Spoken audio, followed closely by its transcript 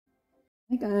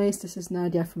Hey guys, this is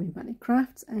Nadia from Imbali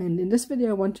Crafts, and in this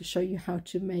video I want to show you how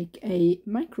to make a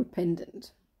micro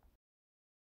pendant.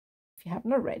 If you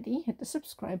haven't already, hit the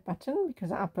subscribe button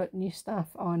because I upload new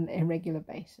stuff on a regular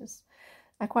basis.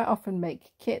 I quite often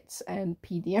make kits and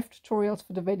PDF tutorials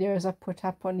for the videos I put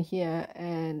up on here,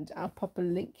 and I'll pop a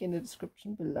link in the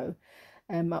description below.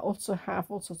 I also have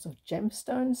all sorts of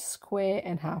gemstones, square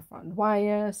and half round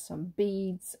wires, some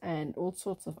beads and all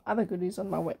sorts of other goodies on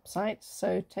my website,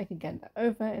 so take a gander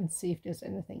over and see if there's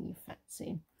anything you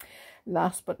fancy.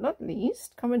 Last but not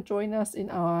least, come and join us in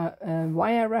our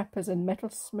wire wrappers and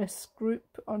metalsmiths group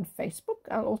on Facebook.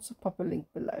 I'll also pop a link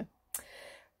below.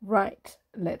 Right,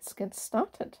 let's get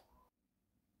started.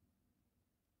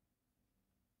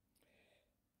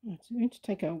 Right, so we're going to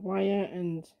take our wire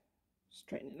and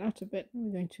straighten it out a bit.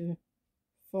 We're going to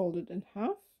fold it in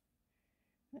half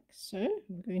like so.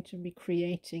 We're going to be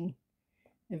creating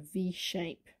a V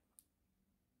shape.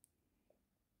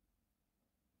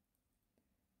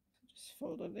 So just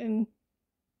fold it in,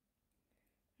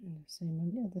 and the same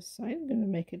on the other side. I'm going to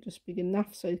make it just big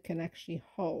enough so it can actually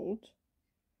hold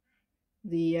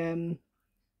the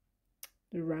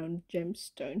round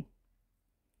gemstone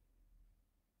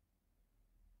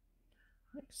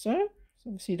like so. So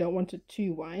obviously you don't want it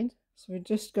too wide, so we're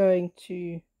just going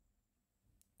to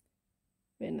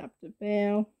bend up the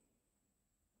bail.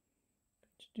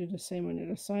 To do the same on the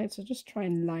other side, so just try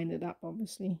and line it up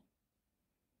obviously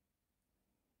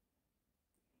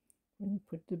when you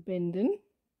put the bend in.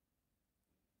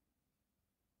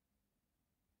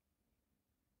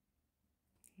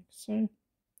 Like so.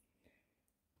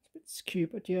 It's a bit skew,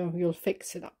 but you'll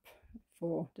fix it up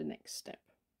for the next step.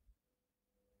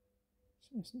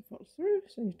 So it doesn't fall through,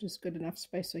 so you've just got enough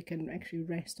space so you can actually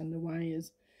rest on the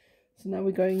wires. So now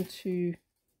we're going to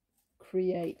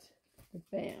create the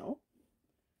bail,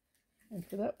 and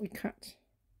for that we cut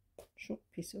a short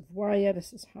piece of wire.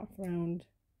 This is half round,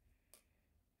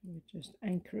 and we just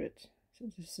anchor it. So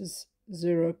this is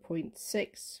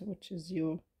 0.6, which is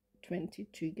your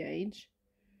 22 gauge.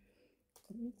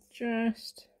 And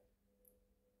just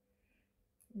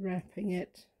wrapping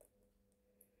it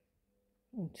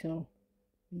until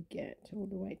we get all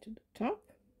the way to the top.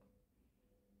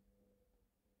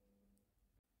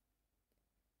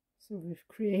 So we've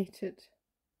created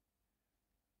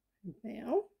a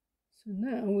bail. So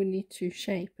now we need to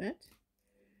shape it.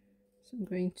 So I'm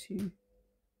going to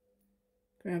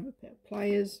grab a pair of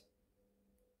pliers,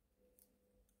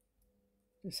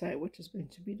 decide which is going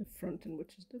to be the front and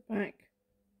which is the back.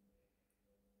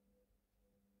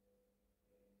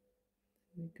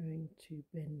 We're going to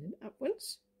bend it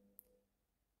upwards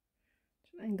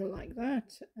to an angle like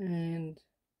that, and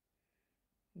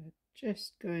we're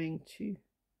just going to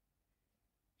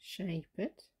shape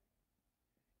it.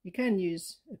 You can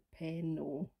use a pen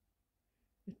or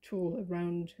a tool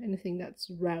around anything that's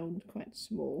round, quite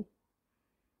small,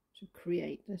 to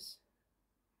create this.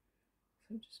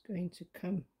 So I'm just going to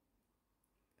come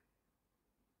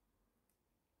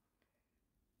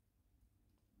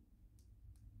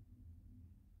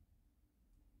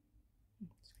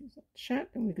squeeze that shut,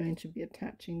 and we're going to be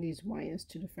attaching these wires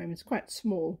to the frame. It's quite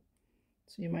small,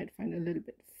 so you might find it a little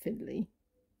bit fiddly.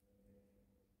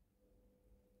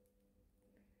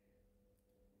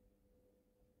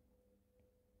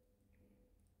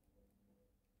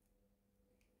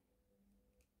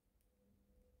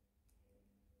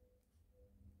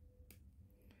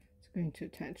 Going to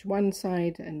attach one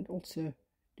side and also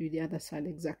do the other side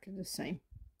exactly the same.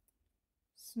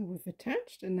 So we've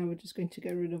attached, and now we're just going to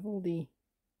get rid of all the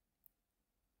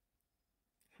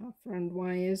half round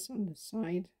wires on the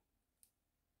side.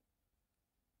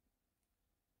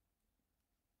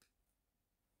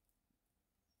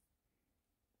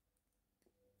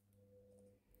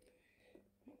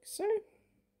 Like so.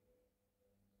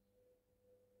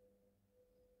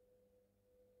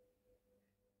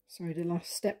 Sorry, the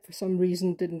last step for some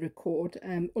reason didn't record.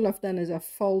 All I've done is I've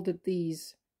folded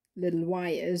these little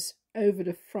wires over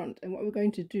the front, and what we're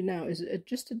going to do now is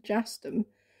just adjust them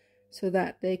so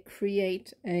that they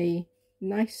create a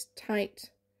nice tight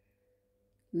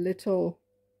little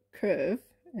curve,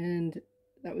 and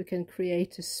that we can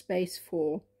create a space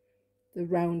for the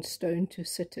round stone to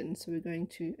sit in. So we're going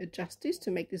to adjust these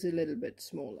to make this a little bit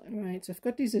smaller. Right, so I've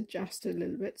got these adjusted a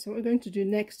little bit. So what we're going to do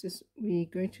next is we're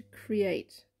going to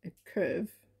create a curve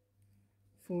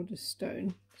for the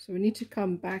stone. So we need to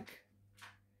come back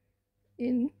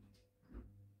in,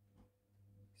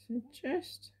 so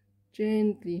just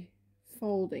gently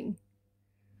folding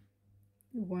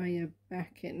the wire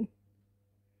back in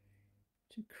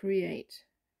to create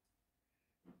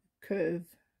a curve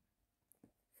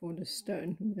for the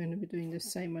stone. We're going to be doing the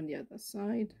same on the other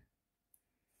side.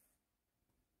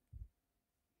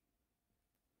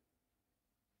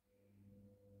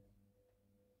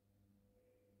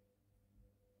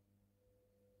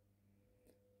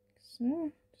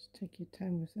 So just take your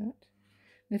time with that.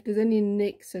 And if there's any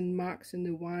nicks and marks in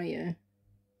the wire,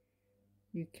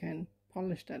 you can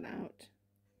polish that out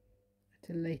at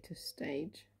a later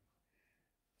stage.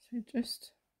 So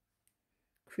just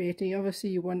creating,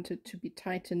 obviously you want it to be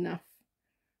tight enough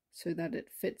so that it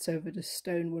fits over the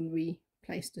stone when we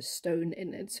place the stone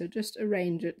in it. So just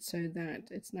arrange it so that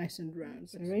it's nice and round.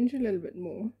 So arrange a little bit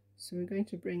more. So we're going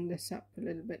to bring this up a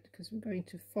little bit because we're going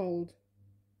to fold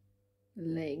the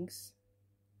legs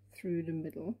through the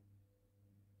middle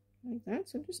like that.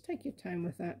 So just take your time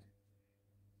with that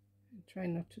and try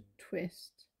not to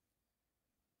twist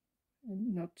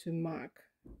and not to mark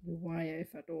the wire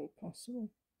if at all possible.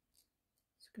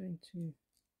 It's going to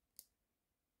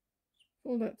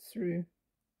pull that through,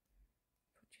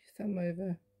 put your thumb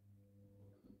over,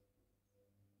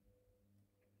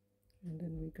 and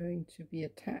then we're going to be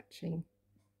attaching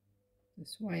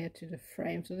this wire to the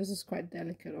frame. So this is quite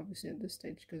delicate obviously at this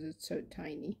stage because it's so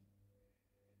tiny.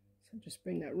 So just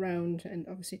bring that round and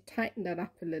obviously tighten that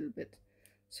up a little bit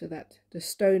so that the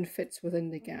stone fits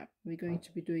within the gap. We're going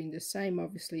to be doing the same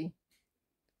obviously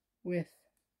with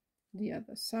the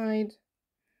other side.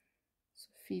 So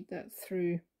feed that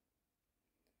through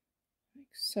like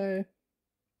so,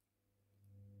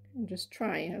 and just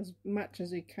try as much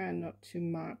as you can not to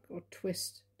mark or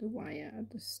twist the wire at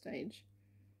this stage.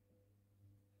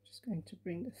 Just going to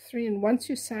bring the three, and once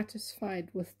you're satisfied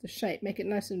with the shape, make it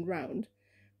nice and round,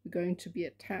 we're going to be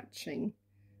attaching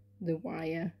the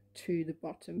wire to the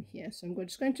bottom here. So I'm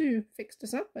just going to fix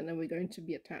this up and then we're going to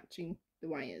be attaching the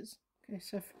wires. Okay,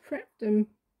 so I've prepped them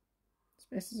as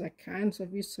best as I can. So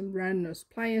I've used some round nose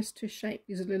pliers to shape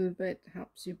these a little bit,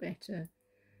 helps you better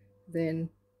than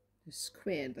the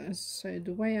square does. So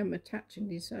the way I'm attaching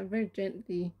these, I very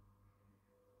gently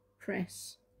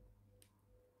press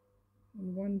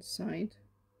on one side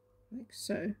like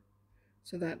so,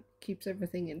 so that keeps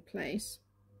everything in place,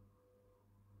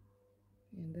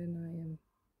 and then I am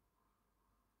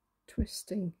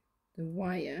twisting the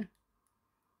wire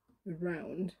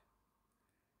around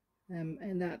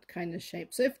and that kind of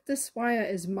shape. So if this wire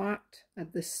is marked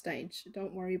at this stage,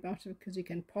 don't worry about it because you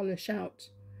can polish out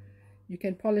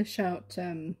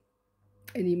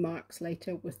any marks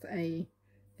later with a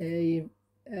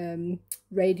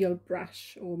radial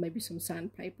brush or maybe some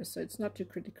sandpaper, so it's not too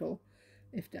critical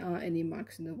if there are any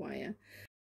marks in the wire.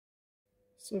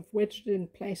 So I've wedged it in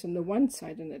place on the one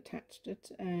side and attached it,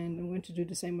 and I'm going to do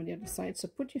the same on the other side. So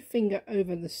put your finger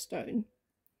over the stone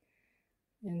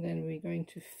and then we're going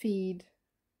to feed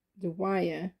the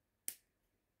wire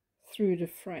through the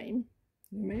frame.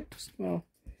 You may just, well,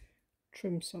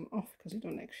 trim some off because you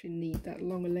don't actually need that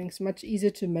longer length. It's much easier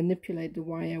to manipulate the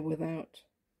wire without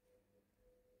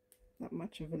that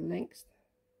much of a length.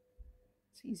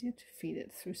 It's easier to feed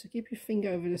it through. So keep your finger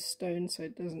over the stone so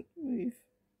it doesn't move,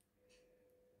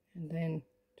 and then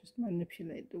just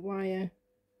manipulate the wire,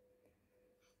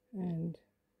 and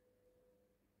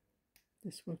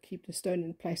this will keep the stone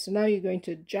in place. So now you're going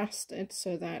to adjust it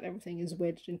so that everything is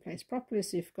wedged in place properly.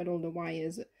 So you've got all the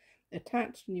wires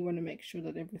attached and you want to make sure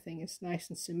that everything is nice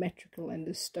and symmetrical and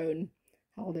the stone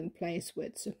held in place where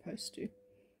it's supposed to.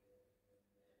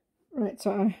 Right,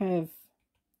 so I have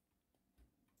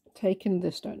taken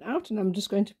the stone out and I'm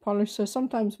just going to polish. So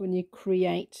sometimes when you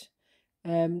create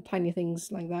tiny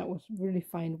things like that with really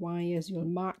fine wires, you'll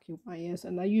mark your wires,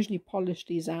 and I usually polish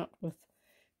these out with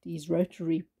these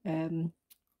rotary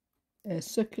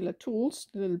circular tools,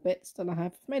 the little bits that I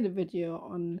have made a video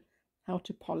on how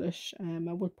to polish. I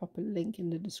will pop a link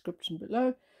in the description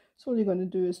below. So all you're going to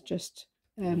do is just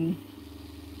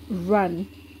run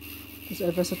this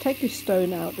over. So take your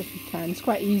stone out if you can. It's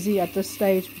quite easy at this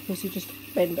stage because you just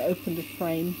bend open the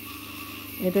frame,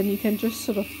 and then you can just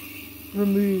sort of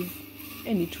remove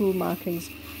any tool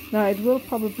markings. Now it will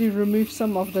probably remove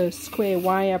some of the square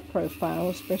wire profile,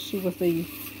 especially with the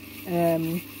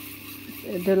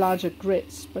larger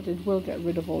grits, but it will get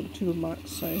rid of all the tool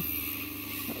marks, so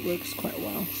that works quite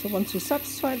well. So once you're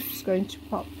satisfied, I'm just going to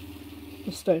pop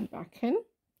the stone back in.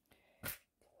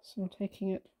 So I'm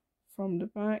taking it from the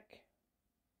back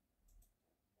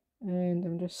and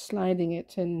I'm just sliding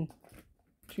it in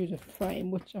to the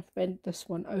frame, which I've bent this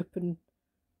one open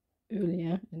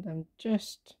earlier, and I'm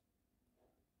just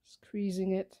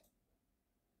squeezing it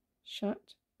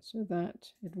shut so that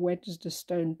it wedges the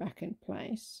stone back in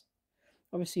place.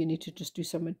 Obviously you need to just do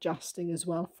some adjusting as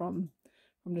well from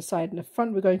the side and the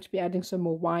front. We're going to be adding some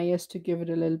more wires to give it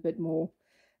a little bit more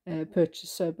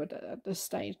purchase so, but at this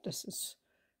stage this is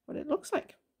what it looks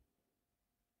like.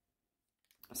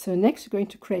 So next we're going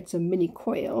to create some mini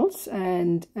coils,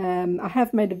 and I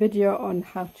have made a video on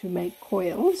how to make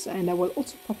coils, and I will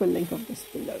also pop a link of this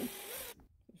below.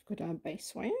 We've got our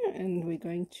base wire, and we're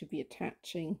going to be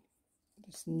attaching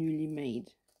this newly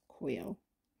made coil.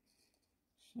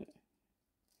 So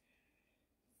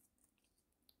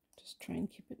just try and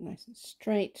keep it nice and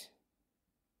straight,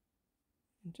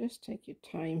 and just take your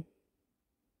time.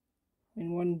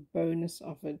 And one bonus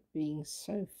of it being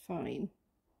so fine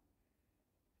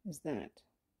is that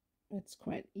it's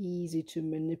quite easy to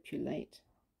manipulate.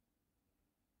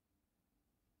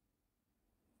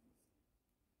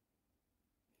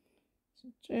 So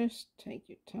just take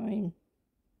your time.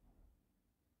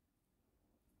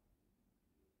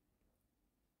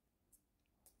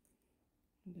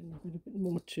 And then a little bit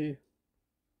more to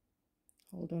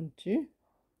hold on to.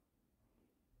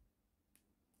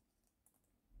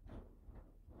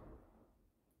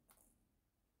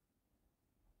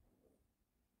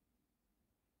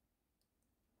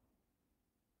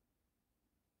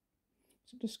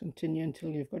 So just continue until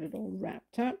you've got it all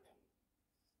wrapped up.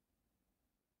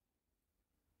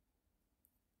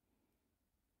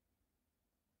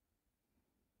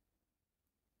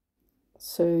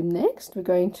 So next we're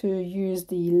going to use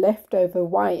the leftover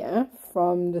wire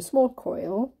from the small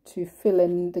coil to fill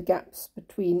in the gaps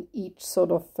between each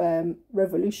sort of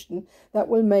revolution. That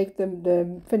will make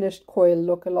the finished coil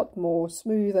look a lot more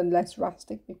smooth and less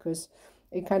rustic, because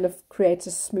it kind of creates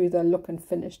a smoother look and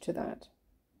finish to that.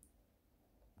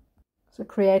 So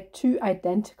create 2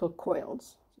 identical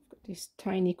coils. So we've got these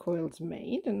tiny coils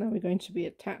made, and now we're going to be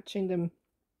attaching them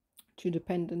to the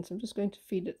pendants. I'm just going to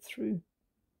feed it through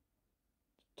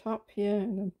the top here,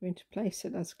 and I'm going to place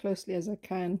it as closely as I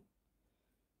can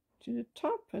to the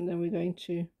top, and then we're going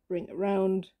to bring it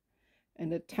around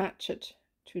and attach it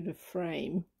to the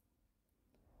frame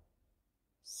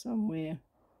somewhere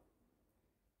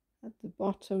at the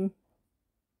bottom.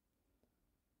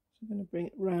 I'm going to bring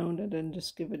it round and then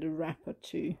just give it a wrap or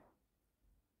two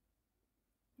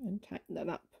and tighten that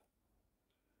up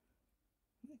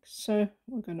like so.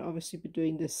 We're going to obviously be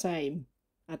doing the same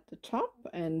at the top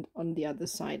and on the other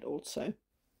side also.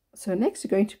 So next we're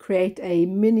going to create a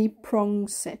mini prong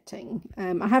setting.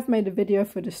 I have made a video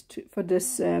for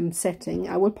this setting.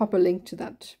 I will pop a link to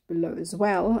that below as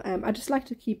well. I just like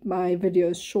to keep my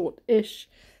videos short-ish,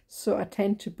 so I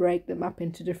tend to break them up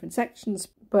into different sections,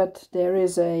 but there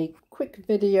is a quick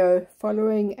video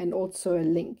following and also a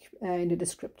link in the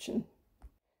description.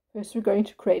 First we're going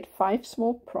to create 5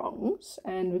 small prongs,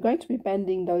 and we're going to be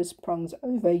bending those prongs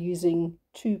over using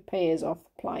 2 pairs of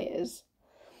pliers.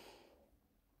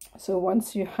 So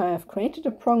once you have created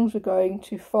the prongs, we're going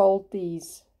to fold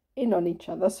these in on each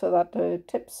other so that the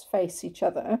tips face each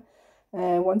other.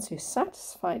 Once you're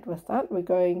satisfied with that, we're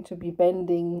going to be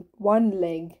bending one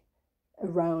leg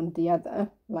around the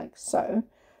other like so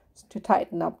to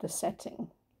tighten up the setting.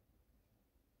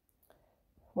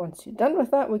 Once you're done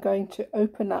with that, we're going to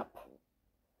open up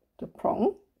the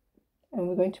prong, and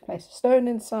we're going to place a stone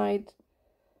inside,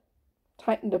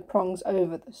 tighten the prongs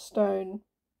over the stone.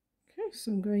 Okay,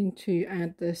 so I'm going to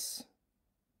add this,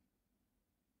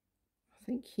 I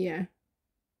think here,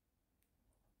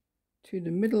 to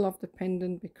the middle of the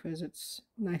pendant, because it's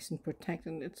nice and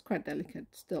protected and it's quite delicate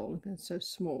still, it's so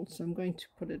small. So I'm going to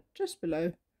put it just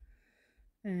below,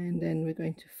 and then we're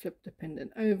going to flip the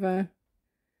pendant over,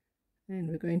 and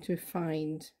we're going to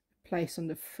find a place on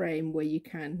the frame where you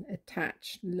can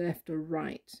attach left or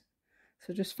right.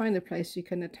 So just find a place you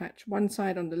can attach one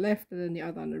side on the left and then the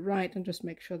other on the right, and just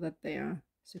make sure that they are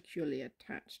securely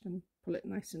attached, and pull it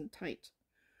nice and tight.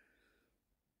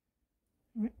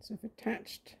 Alright, so I've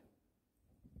attached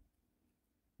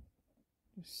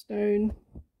the stone,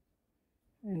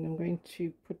 and I'm going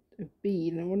to put a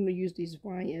bead, and I want to use these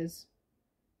wires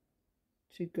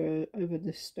to go over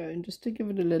the stone just to give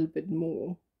it a little bit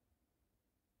more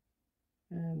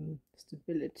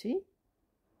stability.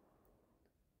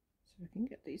 So I can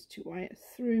get these 2 wires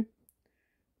through,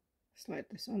 slide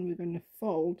this on. We're going to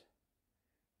fold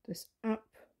this up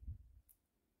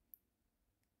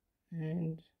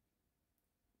and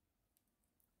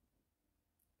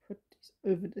put these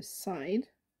over the side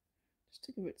just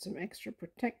to give it some extra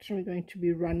protection. We're going to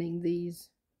be running these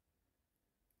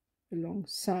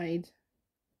alongside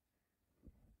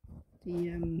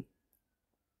the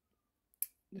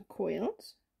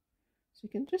coils, so you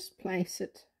can just place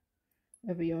it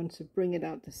over you want to bring it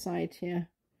out the side here.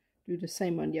 Do the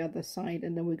same on the other side,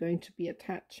 and then we're going to be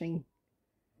attaching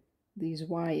these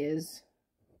wires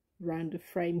around the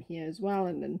frame here as well,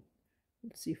 and then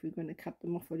Let's see if we're going to cut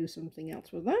them off or do something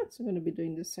else with that. So I'm going to be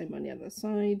doing the same on the other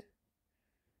side.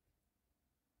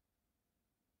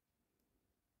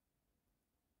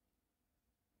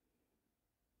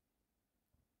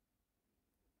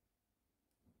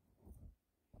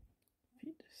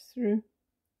 Feed this through.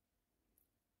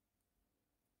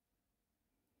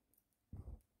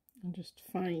 And just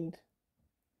find a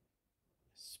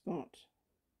spot.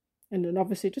 And then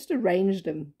obviously just arrange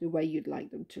them the way you'd like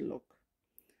them to look.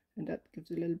 And that gives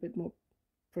a little bit more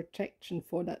protection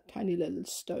for that tiny little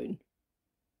stone.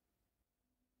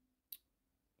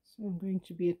 So I'm going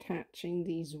to be attaching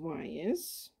these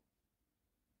wires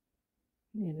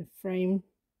near the frame.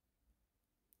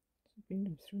 So bring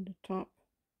them through the top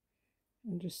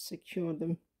and just secure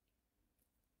them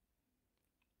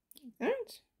like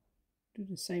that. Do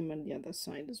the same on the other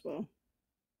side as well.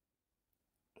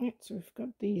 Right, so we've got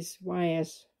these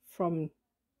wires from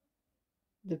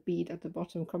the bead at the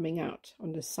bottom coming out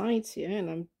on the sides here, and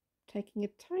I'm taking a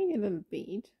tiny little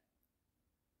bead.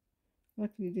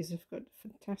 Luckily these have got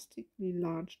fantastically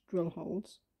large drill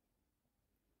holes.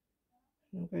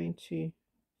 And I'm going to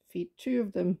feed 2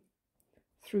 of them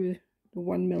through the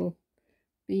 1mm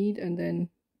bead, and then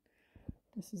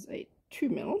this is a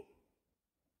 2mm.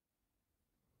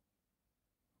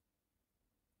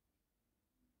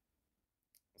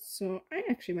 So I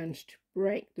actually managed to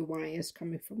break the wires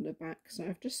coming from the back, so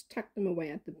I've just tucked them away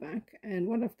at the back. And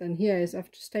what I've done here is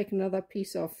I've just taken another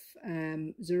piece of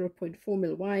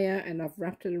 0.4mm wire and I've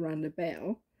wrapped it around the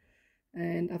bail,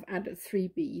 and I've added 3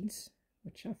 beads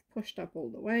which I've pushed up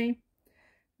all the way,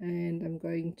 and I'm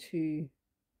going to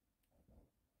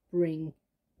bring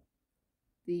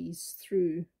these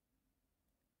through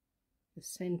the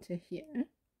center here,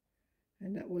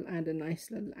 and that will add a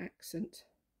nice little accent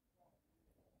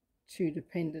to the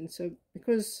pendant. So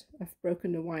because I've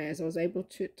broken the wires, I was able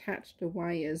to attach the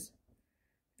wires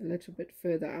a little bit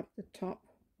further up the top,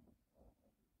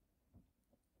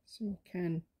 so you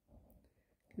can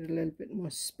get a little bit more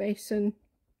space in.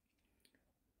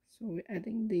 So we're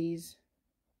adding these,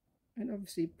 and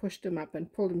obviously push them up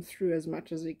and pull them through as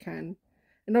much as we can,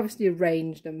 and obviously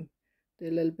arrange them.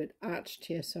 They're a little bit arched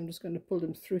here, so I'm just going to pull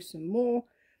them through some more,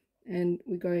 and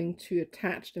we're going to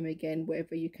attach them again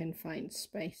wherever you can find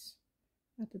space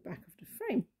at the back of the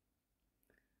frame.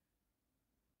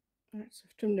 Alright, so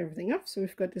I've trimmed everything off, so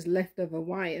we've got this leftover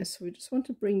wire, so we just want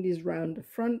to bring these round the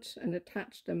front and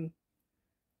attach them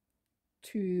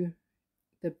to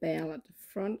the bail at the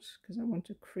front, because I want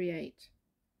to create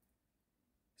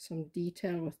some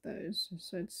detail with those.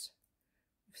 So it's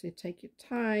obviously take your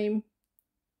time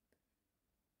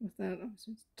with that.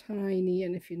 Obviously it's tiny,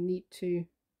 and if you need to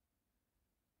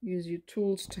use your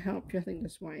tools to help you. I think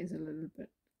this wire is a little bit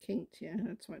kinked here,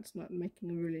 that's why it's not making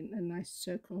a nice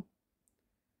circle.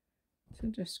 So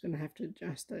I'm just going to have to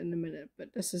adjust that in a minute,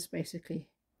 but this is basically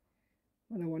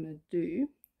what I want to do.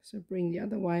 So bring the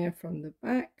other wire from the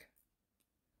back,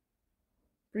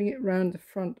 bring it round the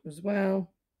front as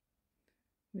well.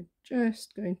 We're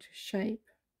just going to shape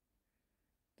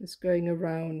this going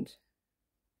around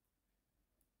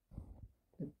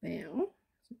the bail.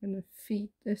 So I'm going to feed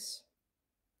this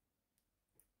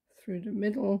through the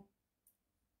middle,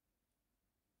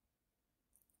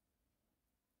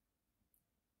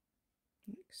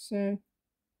 like so.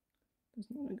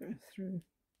 Doesn't want to go through.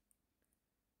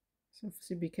 So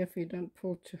obviously be careful you don't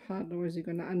pull too hard, otherwise you're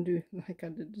going to undo, like I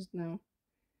did just now.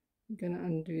 You're going to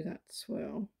undo that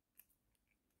swirl.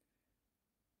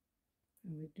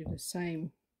 And we do the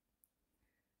same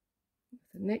with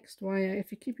the next wire.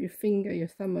 If you keep your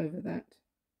thumb over that,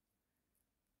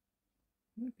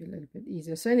 it might be a little bit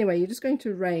easier. So anyway, you're just going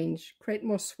to arrange, create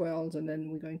more swirls, and then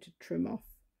we're going to trim off.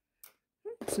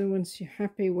 So once you're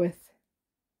happy with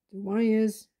the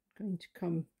wires, I'm going to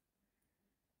come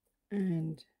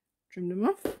and trim them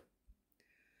off.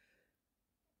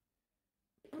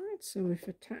 Alright, so we've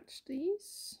attached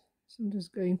these. So I'm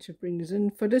just going to bring this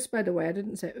in. For this, by the way, I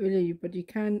didn't say earlier, but you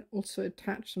can also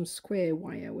attach some square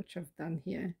wire, which I've done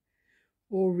here,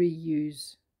 or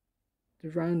reuse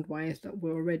the round wires that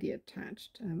were already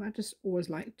attached. I just always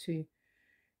like to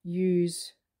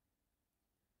use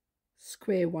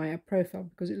square wire profile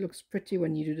because it looks pretty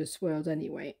when you do the swirls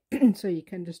anyway. So you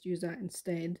can just use that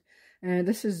instead.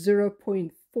 This is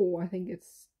 0.4, I think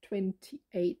it's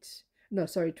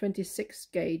 26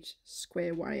 gauge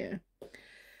square wire.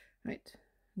 Right,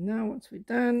 now once we're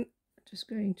done, I'm just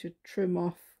going to trim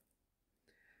off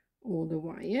all the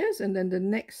wires, and then the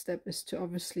next step is to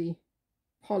obviously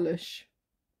polish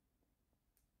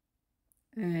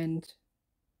and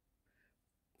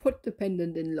put the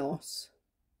pendant in loss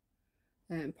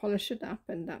and polish it up,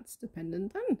 and that's the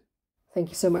pendant done. Thank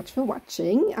you so much for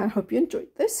watching. I hope you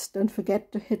enjoyed this. Don't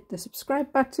forget to hit the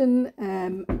subscribe button,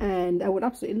 and I would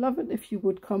absolutely love it if you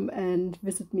would come and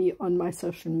visit me on my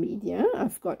social media.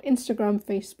 I've got Instagram,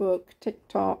 Facebook,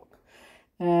 TikTok,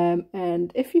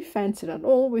 and if you fancy it at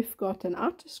all, we've got an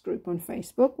artist group on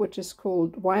Facebook which is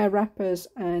called Wire Wrappers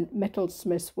and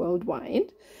Metalsmiths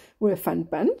Worldwide. We're a fun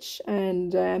bunch,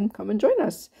 and come and join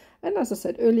us. And as I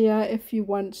said earlier, if you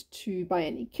want to buy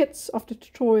any kits of the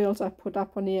tutorials I put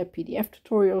up on here, PDF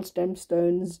tutorials,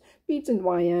 gemstones, beads and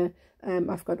wire,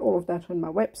 I've got all of that on my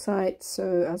website.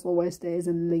 So as always, there's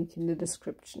a link in the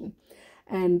description.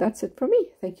 And that's it from me.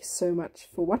 Thank you so much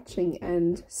for watching,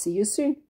 and see you soon.